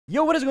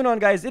Yo, what is going on,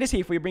 guys? It is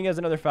HateFoo. We bring you guys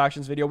another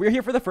factions video. We're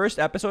here for the first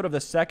episode of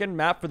the second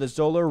map for the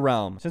Zolar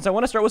Realm. Since I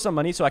want to start with some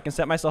money so I can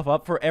set myself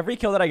up, for every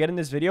kill that I get in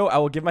this video, I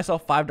will give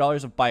myself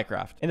 $5 of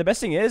Buycraft. And the best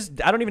thing is,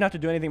 I don't even have to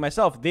do anything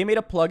myself. They made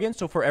a plugin,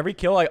 so for every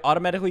kill, I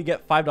automatically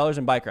get $5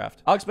 in Buycraft.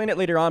 I'll explain it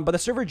later on, but the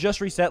server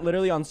just reset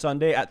literally on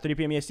Sunday at 3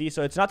 p.m. EST,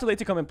 so it's not too late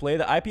to come and play.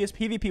 The IP is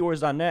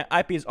pvpwars.net.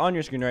 IP is on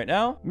your screen right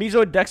now.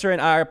 Mezoid, Dexter,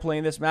 and I are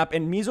playing this map,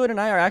 and Mezoid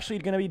and I are actually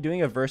going to be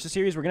doing a versus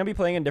series. We're going to be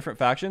playing in different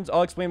factions.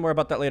 I'll explain more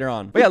about that later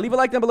on. But yeah, leave a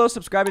like down below,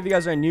 subscribe if you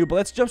guys are new, but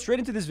let's jump straight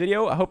into this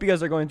video. I hope you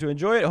guys are going to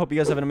enjoy it. I hope you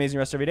guys have an amazing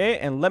rest of your day,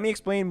 and let me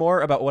explain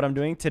more about what I'm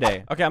doing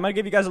today. Okay, I'm gonna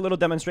give you guys a little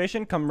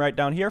demonstration. Come right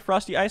down here.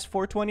 Frosty Ice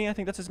 420, I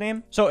think that's his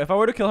name. So if I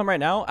were to kill him right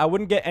now, I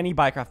wouldn't get any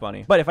Buycraft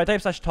money, but if I type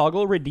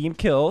 /toggle redeem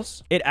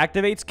kills, it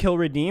activates kill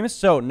redeem.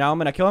 So now I'm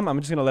gonna kill him. I'm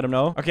just gonna let him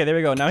know. Okay, there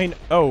we go. Now he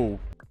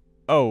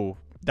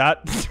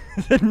that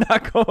did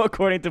not go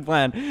according to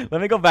plan.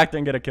 Let me go back there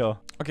and get a kill.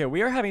 Okay,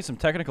 we are having some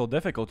technical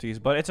difficulties,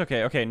 but it's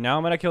okay. Okay, now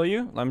I'm gonna kill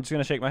you. I'm just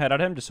gonna shake my head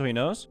at him just so he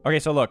knows. Okay,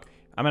 so look,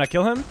 I'm gonna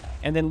kill him,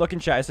 and then look in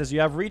chat. It says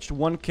you have reached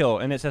 1 kill,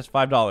 and it says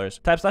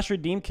 $5. Type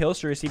 /redeem kills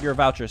to receive your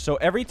voucher. So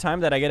every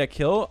time that I get a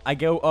kill, I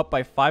go up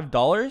by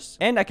 $5,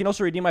 and I can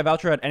also redeem my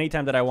voucher at any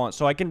time that I want.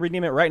 So I can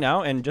redeem it right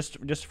now, and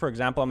just for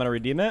example, I'm gonna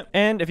redeem it.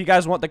 And if you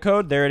guys want the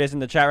code, there it is in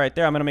the chat right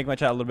there. I'm gonna make my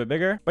chat a little bit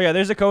bigger. But yeah,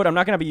 there's a code. I'm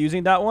not gonna be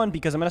using that one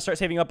because I'm gonna start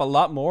saving up a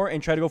lot more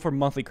and try to go for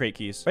monthly crate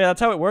keys. But yeah,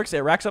 that's how it works. It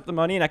racks up the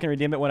money, and I can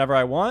redeem it whenever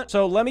I want.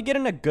 So let me get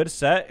in a good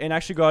set and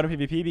actually go out in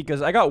PvP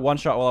because I got one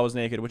shot while I was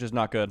naked, which is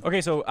not good. Okay,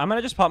 so I'm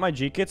gonna just pop my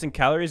G kits, and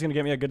calories gonna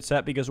get me a good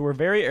set because we're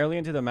very early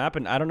into the map,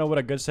 and I don't know what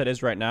a good set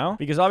is right now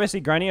because obviously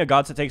grinding a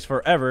god set takes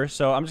forever.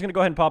 So I'm just gonna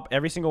go ahead and pop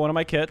every single one of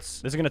my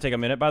kits. This is gonna take a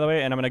minute, by the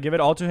way, and I'm gonna give it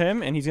all to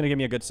him, and he's gonna give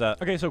me a good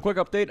set. Okay, so quick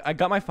update. I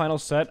got my final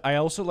set. I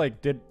also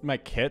like did my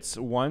kits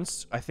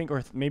once, I think,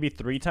 or maybe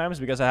 3 times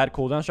because I had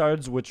cooldown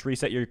shards which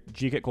reset your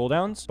G kit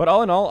cooldowns. But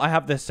all in all, I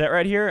have this set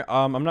right here.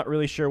 I'm not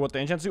really sure what the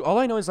enchants do. All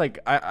I know is like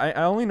I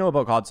only know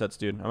about god sets,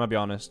 dude. I'm gonna be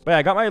honest. But yeah,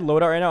 I got my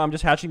loadout right now. I'm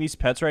just hatching these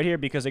pets right here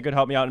because they could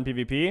help me out in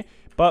PvP.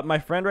 But my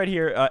friend right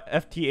here,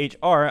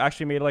 FTHR,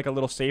 actually made like a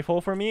little safe hole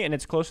for me, and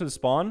it's close to the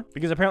spawn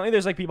because apparently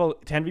there's like people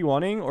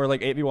 10v1ing or like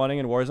 8v1ing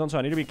in Warzone, so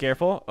I need to be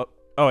careful.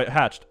 Oh, it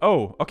hatched.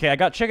 Oh, okay. I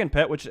got chicken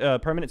pet, which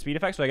permanent speed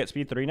effect, so I get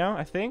speed 3 now,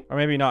 I think. Or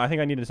maybe not. I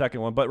think I need a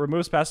second one, but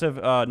removes passive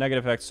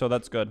negative effects, so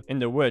that's good. In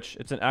the witch,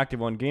 it's an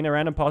active one. Gain a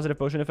random positive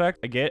potion effect.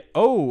 I get...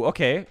 Oh,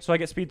 okay. So I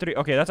get speed 3.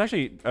 Okay, that's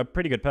actually a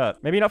pretty good pet.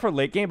 Maybe not for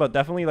late game, but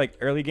definitely like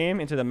early game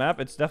into the map.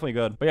 It's definitely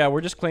good. But yeah,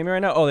 we're just claiming right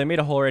now. Oh, they made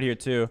a hole right here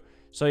too.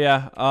 So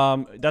yeah,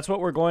 that's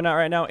what we're going at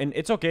right now, and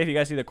it's okay if you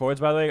guys see the chords,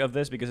 by the way, of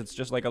this because it's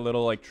just like a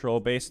little like troll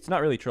base. It's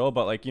not really troll,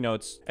 but like, you know,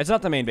 it's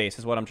not the main base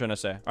is what I'm trying to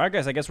say. All right,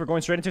 guys, I guess we're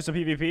going straight into some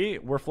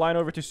PvP. We're flying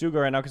over to Sugo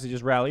right now because he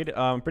just rallied.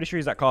 I'm pretty sure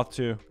he's at Koth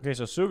too. Okay,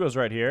 so Sugo's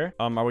right here.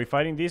 Are we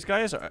fighting these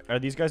guys? Are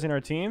these guys in our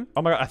team?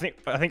 Oh my god,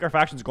 I think our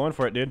faction's going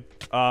for it, dude.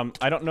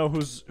 I don't know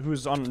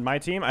who's on my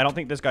team. I don't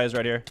think this guy is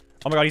right here.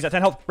 Oh my god, he's at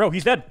 10 health. Bro,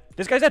 he's dead.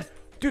 This guy's dead.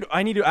 Dude,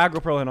 I need to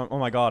aggro pro him. Oh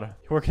my god.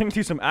 We're getting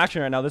to some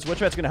action right now. This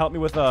witch rat's gonna help me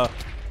with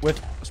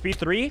speed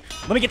 3.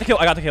 Let me get the kill.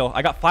 I got the kill.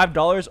 I got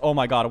 $5. Oh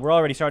my god. We're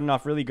already starting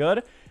off really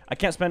good. I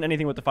can't spend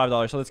anything with the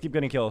 $5, so let's keep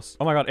getting kills.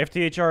 Oh my god.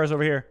 FTHR is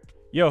over here.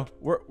 Yo,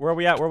 where are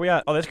we at? Where are we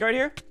at? Oh, this guy right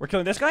here? We're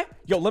killing this guy?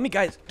 Yo, let me,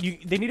 guys.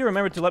 They need to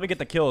remember to let me get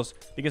the kills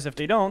because if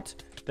they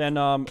don't, then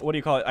what do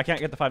you call it? I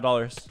can't get the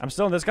 $5. I'm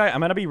still in this guy. I'm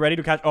gonna be ready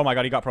to catch. Oh my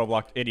god, he got pro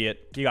blocked.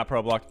 Idiot. He got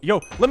pro blocked.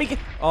 Yo, let me get.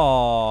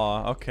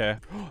 Oh, okay.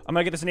 I'm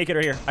gonna get this naked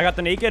right here. I got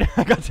the naked.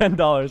 I got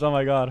 $10. Oh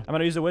my god. I'm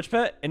gonna use the witch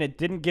pet, and it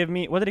didn't give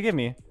me. What did it give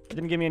me? It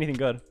didn't give me anything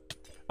good.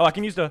 Oh, I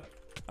can use the.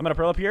 I'm gonna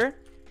pro up here.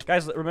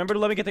 Guys, remember to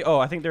let me get the. Oh,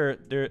 I think they're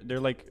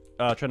like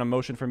trying to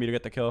motion for me to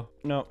get the kill.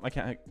 No, I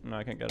can't. No,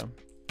 I can't get him.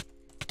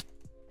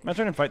 I'm gonna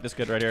try and fight this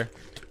kid right here.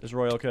 This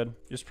royal kid.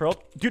 Just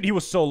pearl. Dude, he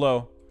was so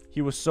low.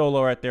 He was so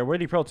low right there. Where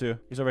did he pearl to?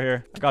 He's over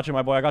here. I got you,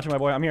 my boy. I got you, my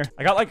boy. I'm here.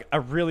 I got like a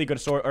really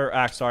good sword or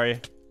axe. Sorry.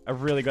 A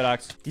really good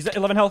axe. He's at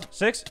 11 health.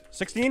 6?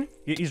 16?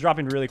 He's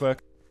dropping really quick.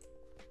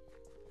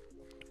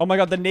 Oh my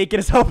god, the naked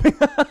is helping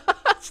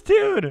us,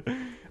 dude.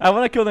 I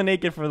want to kill the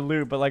naked for the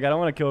loot, but like I don't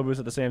want to kill a boost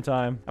at the same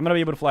time. I'm gonna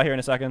be able to fly here in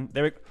a second.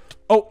 There we.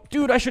 Oh,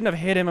 dude, I shouldn't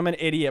have hit him. I'm an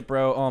idiot,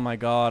 bro. Oh my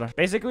god.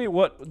 Basically,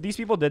 what these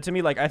people did to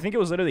me, like I think it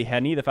was literally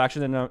Henny, the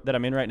faction that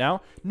I'm in right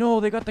now. No,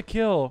 they got the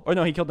kill. Or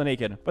no, he killed the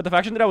naked. But the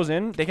faction that I was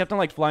in, they kept on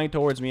like flying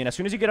towards me, and as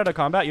soon as you get out of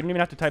combat, you don't even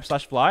have to type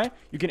 /fly.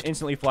 You can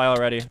instantly fly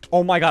already.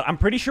 Oh my god, I'm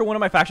pretty sure one of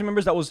my faction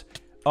members that was.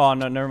 Oh,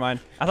 no, never mind.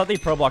 I thought they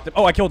pro blocked him.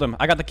 Oh, I killed him.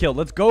 I got the kill.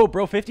 Let's go,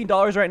 bro.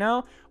 $15 right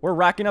now. We're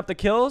racking up the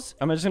kills.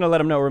 I'm just going to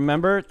let him know.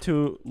 Remember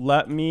to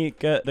let me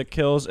get the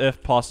kills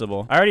if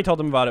possible. I already told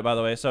him about it, by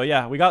the way. So,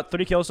 yeah, we got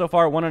 3 kills so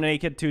far. 1 on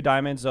naked, 2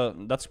 diamonds.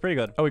 That's pretty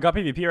good. Oh, we got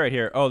PvP right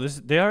here. Oh,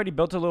 they already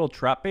built a little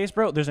trap base,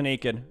 bro. There's a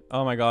naked.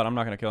 Oh, my God. I'm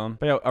not going to kill him.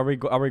 But, yeah,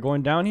 are we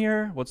going down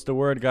here? What's the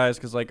word, guys?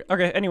 Because, like,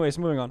 okay, anyways,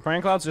 moving on.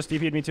 Crying Clouds just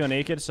TP'd me to a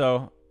naked,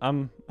 so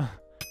I'm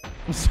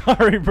I'm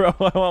sorry, bro.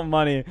 I want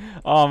money.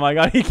 Oh my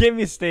god, he gave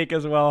me steak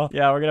as well.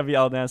 Yeah, we're gonna be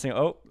L dancing.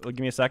 Oh, give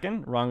me a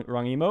second. Wrong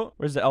emote.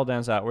 Where's the L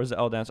dance at? Where's the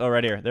L dance? Oh,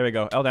 right here. There we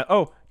go. L dance.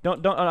 Oh,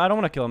 don't. I don't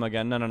want to kill him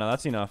again. No.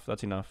 That's enough.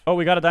 That's enough. Oh,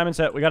 we got a diamond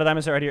set. We got a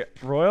diamond set right here.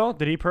 Royal?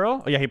 Did he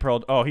pearl? Oh yeah, he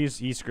pearled. Oh,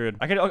 he's screwed.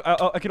 I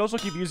could also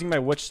keep using my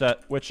witch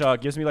set, which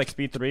gives me like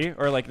speed 3,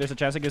 or like there's a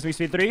chance it gives me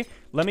speed 3.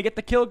 Let me get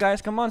the kill,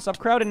 guys. Come on, stop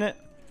crowding it.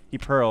 He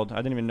pearled. I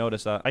didn't even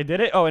notice that. I did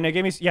it. Oh, and it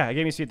gave me, yeah, it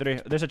gave me speed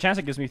 3. There's a chance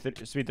it gives me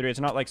speed 3. It's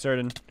not like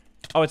certain.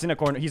 Oh, it's in a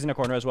corner. He's in a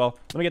corner as well.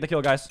 Let me get the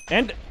kill, guys.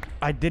 And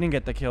I didn't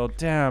get the kill.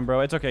 Damn, bro.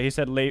 It's okay. He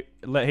said, let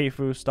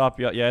HateFoo stop.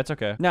 Yeah, it's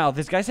okay. Now,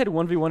 this guy said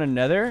 1v1 in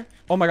Nether.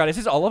 Oh my god, is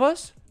this all of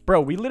us?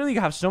 Bro, we literally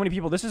have so many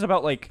people. This is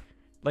about like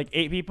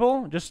 8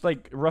 people. Just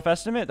like rough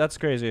estimate. That's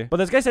crazy. But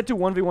this guy said to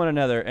 1v1 in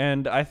Nether,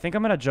 and I think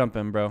I'm gonna jump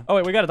him, bro. Oh,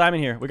 wait, we got a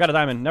diamond here. We got a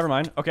diamond. Never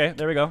mind. Okay,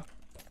 there we go.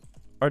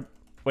 Or,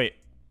 wait.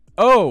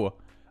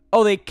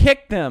 Oh, they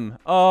kicked him.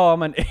 Oh,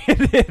 I'm an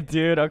idiot,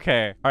 dude.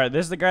 Okay. All right,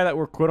 this is the guy that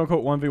we're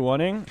quote-unquote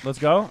 1v1ing. Let's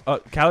go.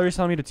 Calories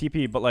telling me to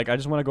TP, but, like, I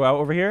just want to go out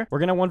over here. We're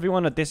going to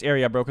 1v1 at this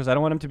area, bro, because I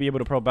don't want him to be able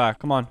to pro back.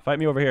 Come on, fight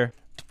me over here.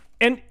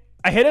 And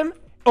I hit him.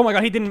 Oh, my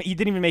God, he didn't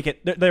even make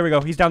it. There we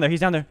go. He's down there. He's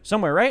down there.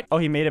 Somewhere, right? Oh,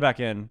 he made it back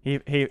in. He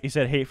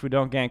said, HateFoo,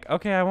 don't gank.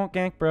 Okay, I won't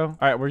gank, bro. All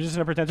right, we're just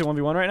going to pretend to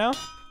 1v1 right now.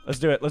 Let's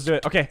do it. Let's do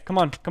it. Okay, come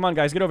on. Come on,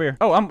 guys. Get over here.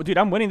 Oh, dude,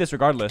 I'm winning this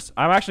regardless.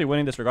 I'm actually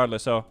winning this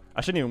regardless, so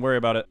I shouldn't even worry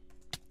about it.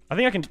 I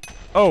think I can...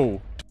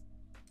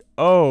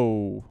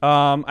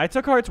 I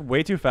took hearts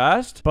way too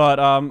fast,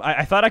 but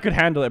I thought I could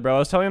handle it, bro. I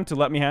was telling him to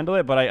let me handle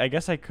it, but I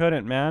guess I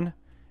couldn't, man.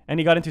 And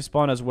he got into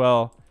spawn as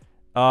well.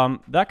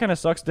 That kind of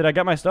sucks. Did I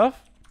get my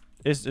stuff?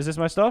 Is this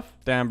my stuff?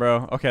 Damn,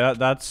 bro. Okay,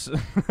 that's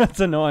that's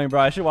annoying,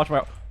 bro. I should watch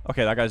my...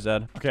 Okay, that guy's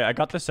dead. Okay, I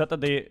got the set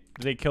that they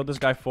killed this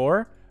guy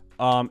for.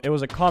 It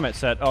was a comet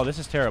set. Oh, this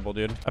is terrible,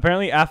 dude.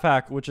 Apparently,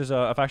 Afak, which is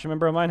a faction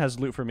member of mine, has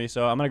loot for me,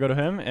 so I'm gonna go to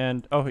him,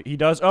 and... Oh, he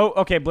does. Oh,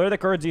 okay, blur the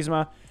cords,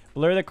 Yzma.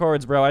 Blur the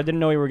cords, bro. I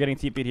didn't know we were getting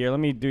TP'd here. Let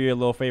me do you a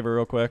little favor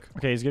real quick.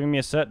 Okay, he's giving me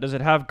a set. Does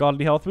it have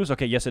godly health boost?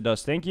 Okay, yes, it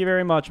does. Thank you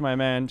very much, my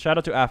man. Shout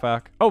out to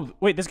Afak. Oh,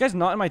 wait, this guy's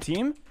not in my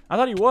team? I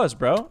thought he was,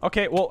 bro.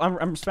 Okay, well,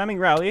 I'm spamming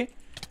rally.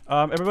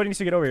 Everybody needs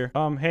to get over here.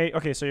 Hey,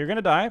 okay, so you're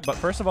gonna die, but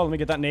first of all, let me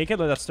get that naked.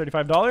 That's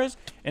 $35,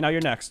 and now you're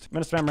next. I'm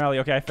gonna spam rally.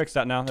 Okay, I fixed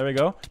that now. There we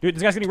go. Dude,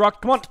 this guy's getting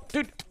rocked. Come on,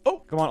 dude. Oh,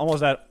 come on,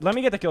 almost dead. Let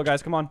me get the kill,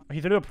 guys. Come on. He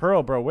threw a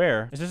pearl, bro.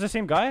 Where? Is this the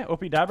same guy?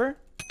 OP Dabber?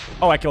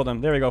 Oh, I killed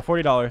him. There we go.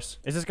 $40.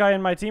 Is this guy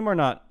in my team or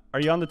not? Are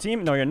you on the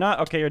team? No, you're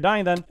not. Okay, you're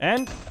dying then.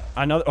 And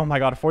another... Oh my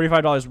god,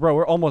 $45. Bro,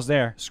 we're almost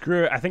there.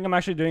 Screw it. I think I'm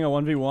actually doing a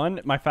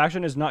 1v1. My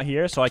faction is not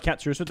here, so I can't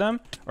truce with them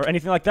or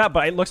anything like that.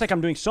 But it looks like I'm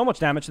doing so much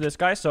damage to this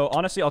guy. So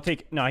honestly, I'll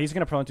take... No, he's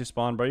going to prone to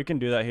spawn, bro. You can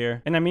do that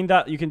here. And I mean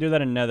that you can do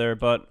that in Nether,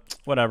 but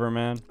whatever,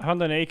 man. I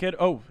found the naked.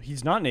 Oh,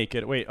 he's not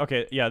naked. Wait,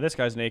 okay. Yeah, this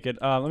guy's naked.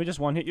 Let me just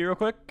one hit you real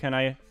quick. Can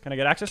I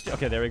get access to...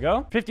 Okay, there we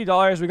go.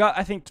 $50. We got,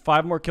 I think,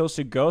 5 more kills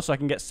to go, so I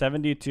can get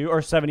 72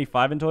 or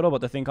 75 in total,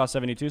 but the thing costs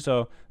 72,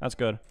 so that's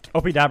good.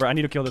 OP Dabber, I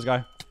need to kill this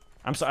guy.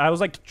 I'm sorry, I was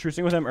like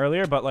trucing with him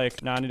earlier, but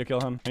like, nah, I need to kill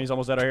him. And he's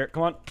almost dead right here.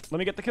 Come on, let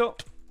me get the kill.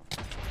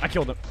 I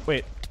killed him.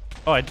 Wait.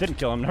 Oh, I didn't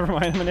kill him. Never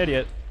mind, I'm an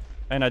idiot.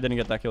 And I didn't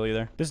get that kill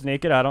either. This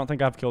naked, I don't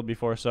think I've killed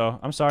before, so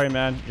I'm sorry,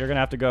 man. You're gonna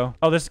have to go.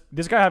 Oh, this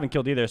guy I haven't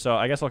killed either, so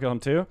I guess I'll kill him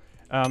too.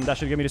 That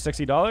should give me to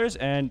 $60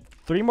 and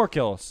 3 more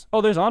kills. Oh,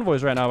 there's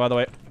envoys right now, by the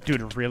way.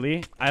 Dude,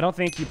 really? I don't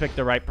think you picked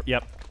the right...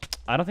 Yep.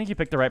 I don't think you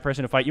picked the right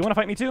person to fight. You want to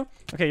fight me too?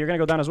 Okay, you're gonna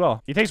go down as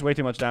well. He takes way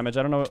too much damage.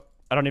 I don't know.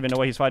 I don't even know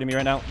why he's fighting me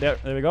right now. There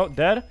we go.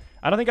 Dead.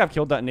 I don't think I've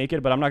killed that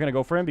naked, but I'm not gonna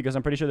go for him because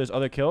I'm pretty sure there's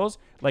other kills.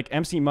 Like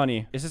MC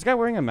Money. Is this guy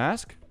wearing a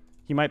mask?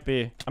 He might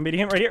be. I'm beating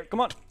him right here.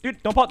 Come on.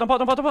 Dude, don't pop, don't pop,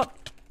 don't pop, don't pop.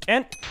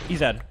 And he's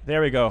dead.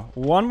 There we go.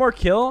 1 more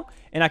kill,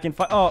 and I can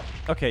fight. Oh,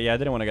 okay. Yeah, I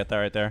didn't want to get that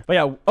right there. But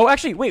yeah. Oh,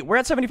 actually, wait. We're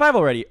at 75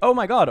 already. Oh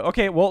my god.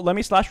 Okay, well, let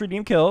me /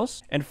 redeem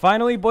kills. And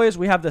finally, boys,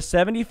 we have the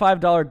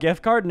 $75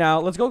 gift card. Now,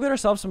 let's go get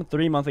ourselves some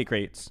 3 monthly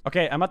crates.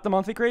 Okay, I'm at the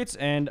monthly crates,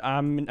 and I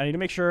need to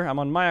make sure I'm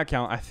on my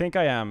account. I think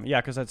I am.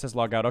 Yeah, because that says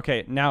log out.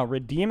 Okay, now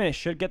redeem it.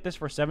 Should get this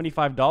for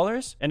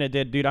 $75, and it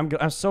did, dude.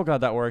 I'm so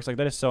glad that works. Like,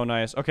 that is so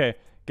nice. Okay.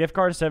 Gift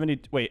card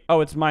 70. Wait. Oh,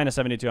 it's minus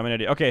 72. I'm an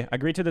idiot. Okay.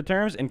 Agree to the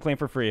terms and claim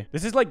for free.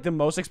 This is like the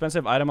most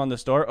expensive item on the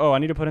store. Oh, I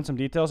need to put in some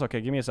details. Okay.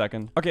 Give me a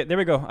second. Okay. There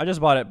we go. I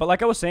just bought it. But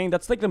like I was saying,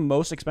 that's like the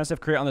most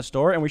expensive crate on the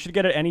store. And we should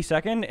get it any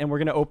second. And we're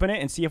going to open it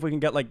and see if we can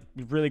get like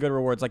really good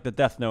rewards, like the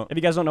death note. If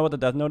you guys don't know what the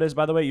death note is,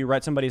 by the way, you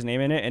write somebody's name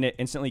in it and it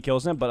instantly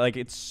kills them. But like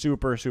it's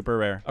super, super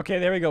rare. Okay.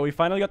 There we go. We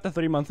finally got the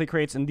 3 monthly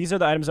crates. And these are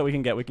the items that we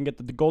can get. We can get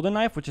the golden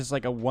knife, which is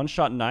like a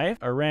one-shot knife,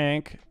 a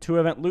rank, 2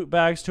 event loot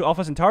bags, 2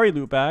 Alpha Centauri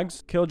loot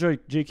bags, Killjoy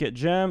G-Kit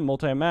gem,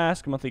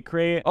 multi-mask, monthly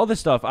crate, all this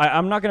stuff.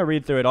 I'm not gonna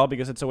read through it all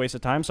because it's a waste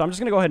of time, so I'm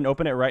just gonna go ahead and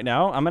open it right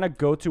now. I'm gonna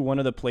go to one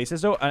of the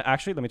places though.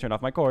 Actually, let me turn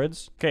off my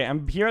cords. Okay,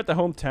 I'm here at the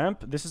home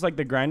temp. This is like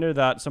the grinder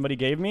that somebody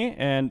gave me,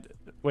 and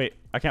wait,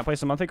 I can't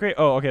place a monthly crate.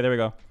 Oh, okay, there we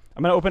go.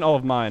 I'm gonna open all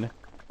of mine.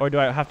 Or do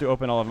I have to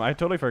open all of them? I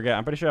totally forget.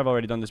 I'm pretty sure I've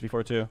already done this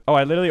before too. Oh,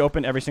 I literally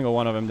opened every single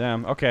one of them.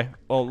 Damn. Okay,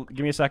 well,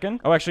 give me a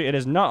second. Oh, actually, it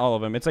is not all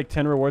of them. It's like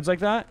 10 rewards like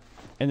that.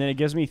 And then it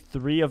gives me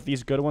 3 of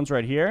these good ones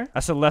right here.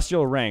 A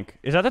celestial rank.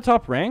 Is that the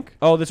top rank?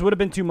 Oh, this would have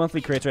been 2 monthly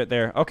crates right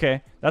there.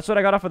 Okay. That's what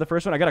I got off of the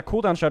first one. I got a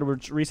cooldown shard,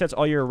 which resets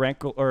all your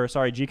rank, or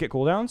sorry, G-Kit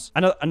cooldowns.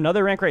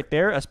 Another rank right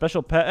there, a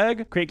special pet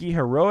egg, crate key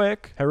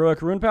heroic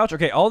rune pouch.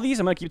 Okay, all these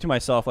I'm gonna keep to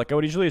myself. Like, I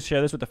would usually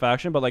share this with the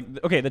faction, but like,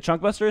 okay, the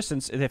chunk busters,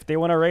 since if they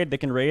want to raid, they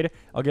can raid.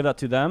 I'll give that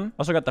to them.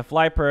 Also got the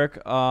fly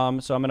perk, so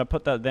I'm gonna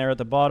put that there at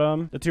the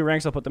bottom. The 2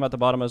 ranks, I'll put them at the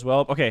bottom as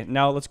well. Okay,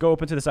 now let's go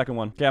open to the second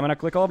one. Okay, I'm gonna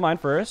click all of mine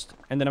first,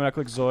 and then I'm gonna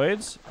click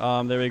Zoids.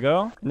 There we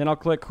go. And then I'll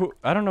click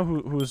I don't know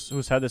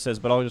whose head this is,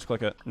 but I'll just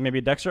click it.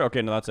 Maybe Dexter.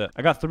 Okay, no, that's it.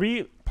 I got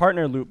 3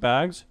 partner loot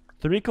bags,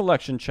 3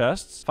 collection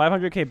chests,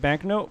 500k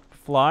banknote,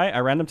 fly,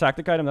 a random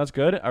tactic item, that's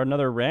good,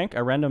 another rank,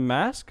 a random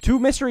mask, 2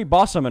 mystery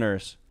boss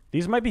summoners.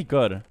 These might be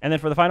good. And then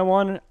for the final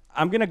one,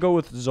 I'm gonna go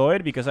with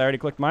Zoid because I already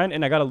clicked mine,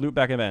 and I got a loot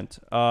bag event.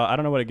 I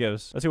don't know what it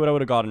gives. Let's see what I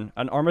would have gotten.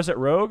 An armor set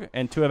rogue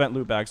and 2 event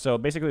loot bags. So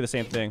basically the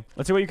same thing.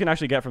 Let's see what you can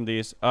actually get from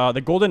these.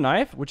 The golden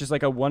knife, which is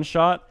like a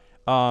one-shot,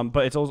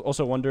 but it's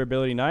also one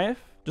durability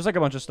knife. Just like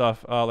a bunch of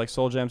stuff, like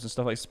soul gems and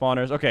stuff like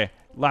spawners. Okay,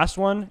 last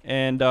one,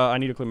 and I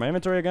need to clear my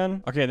inventory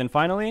again. Okay, then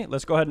finally,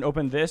 let's go ahead and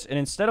open this. And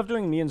instead of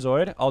doing me and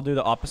Zoid, I'll do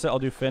the opposite. I'll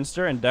do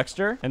Finster and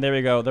Dexter. And there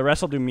we go. The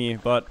rest I'll do me,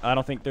 but I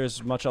don't think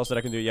there's much else that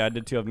I can do. Yeah, I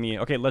did 2 of me.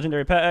 Okay,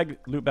 legendary pet egg,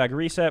 loot bag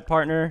reset,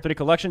 partner, 3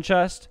 collection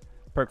chest,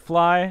 perk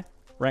fly,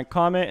 rank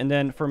comet, and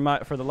then for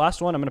the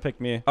last one, I'm gonna pick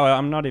me. Oh,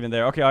 I'm not even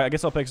there. Okay, I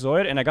guess I'll pick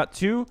Zoid, and I got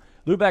 2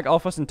 loot bag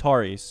Alpha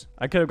Centauris.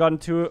 I could have gotten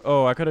 2.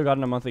 Oh, I could have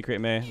gotten a monthly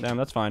crate May. Damn,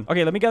 that's fine.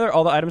 Okay, let me gather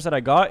all the items that I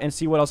got and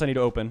see what else I need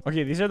to open.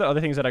 Okay, these are the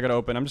other things that I gotta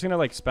open. I'm just gonna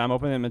like spam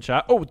open them in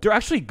chat. Oh, they're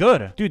actually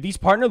good. Dude, these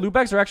partner loot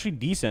bags are actually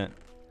decent.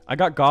 I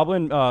got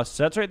goblin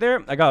sets right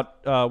there. I got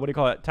what do you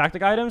call it,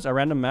 tactic items, a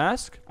random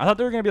mask. I thought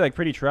they were gonna be like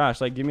pretty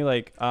trash, like give me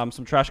like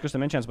some trash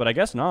custom enchants, but I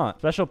guess not.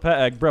 Special pet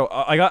egg, bro.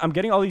 I'm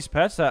getting all these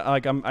pets that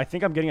like I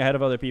think I'm getting ahead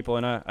of other people,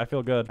 and I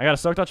feel good. I got a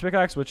silk touch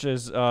pickaxe, which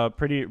is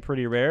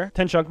pretty rare.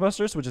 10 chunk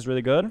busters, which is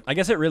really good. I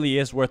guess it really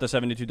is worth the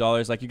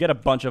 $72. Like, you get a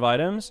bunch of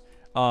items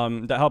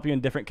that help you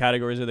in different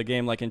categories of the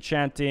game, like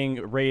enchanting,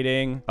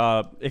 raiding.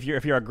 If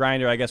you're a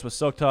grinder, I guess with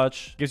silk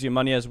touch, gives you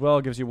money as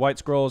well, gives you white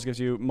scrolls, gives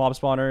you mob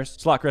spawners,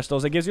 slot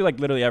crystals. It gives you like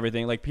literally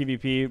everything, like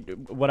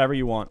PvP, whatever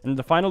you want. And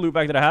the final loot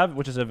bag that I have,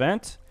 which is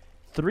event,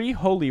 3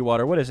 holy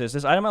water. What is this?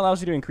 This item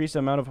allows you to increase the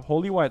amount of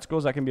holy white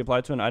scrolls that can be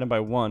applied to an item by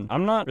 1.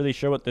 I'm not really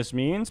sure what this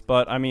means,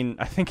 but I mean,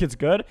 I think it's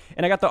good.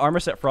 And I got the armor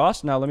set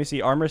frost. Now let me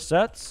see armor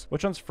sets.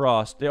 Which one's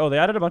frost? They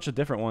added a bunch of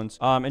different ones.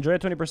 Enjoy a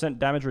 20%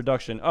 damage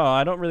reduction. Oh,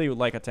 I don't really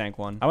like a tank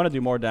one. I want to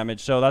do more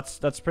damage, so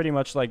that's pretty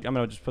much like, I'm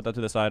gonna just put that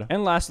to the side.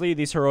 And lastly,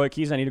 these heroic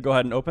keys, I need to go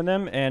ahead and open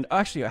them. And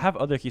actually, I have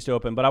other keys to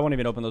open, but I won't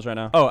even open those right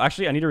now. Oh,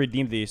 actually, I need to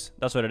redeem these.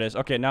 That's what it is.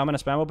 Okay, now I'm gonna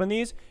spam open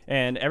these,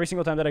 and every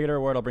single time that I get a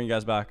reward, I'll bring you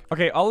guys back.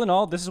 Okay, all in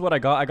all, this is what I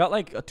got. I got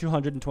like a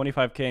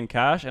 225k in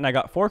cash, and I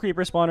got 4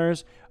 creeper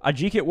spawners, a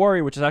G-Kit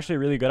warrior, which is actually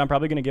really good. I'm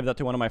probably going to give that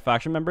to one of my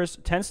faction members,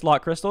 10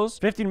 slot crystals,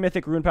 15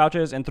 mythic rune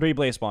pouches, and 3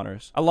 blaze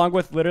spawners, along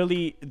with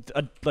literally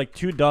like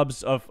 2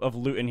 dubs of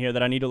loot in here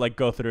that I need to like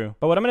go through.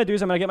 But what I'm going to do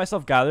is I'm going to get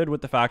myself gathered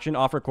with the faction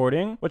off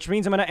recording, which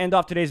means I'm going to end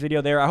off today's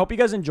video there. I hope you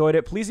guys enjoyed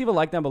it. Please leave a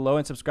like down below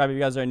and subscribe if you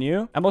guys are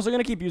new. I'm also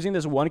going to keep using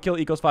this 1 kill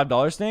equals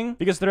 $5 thing,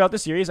 because throughout the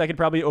series I could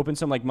probably open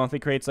some like monthly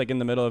crates like in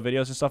the middle of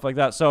videos and stuff like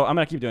that. So I'm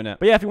going to keep doing it.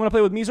 But yeah, if you want to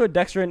play with me, Zord,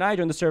 Dexter, and I,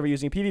 join the server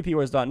using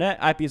pvpwars.net.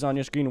 IP is on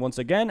your screen once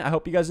again. I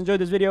hope you guys enjoyed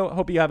this video.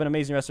 Hope you have an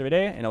amazing rest of your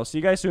day, and I'll see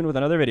you guys soon with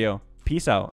another video. Peace out.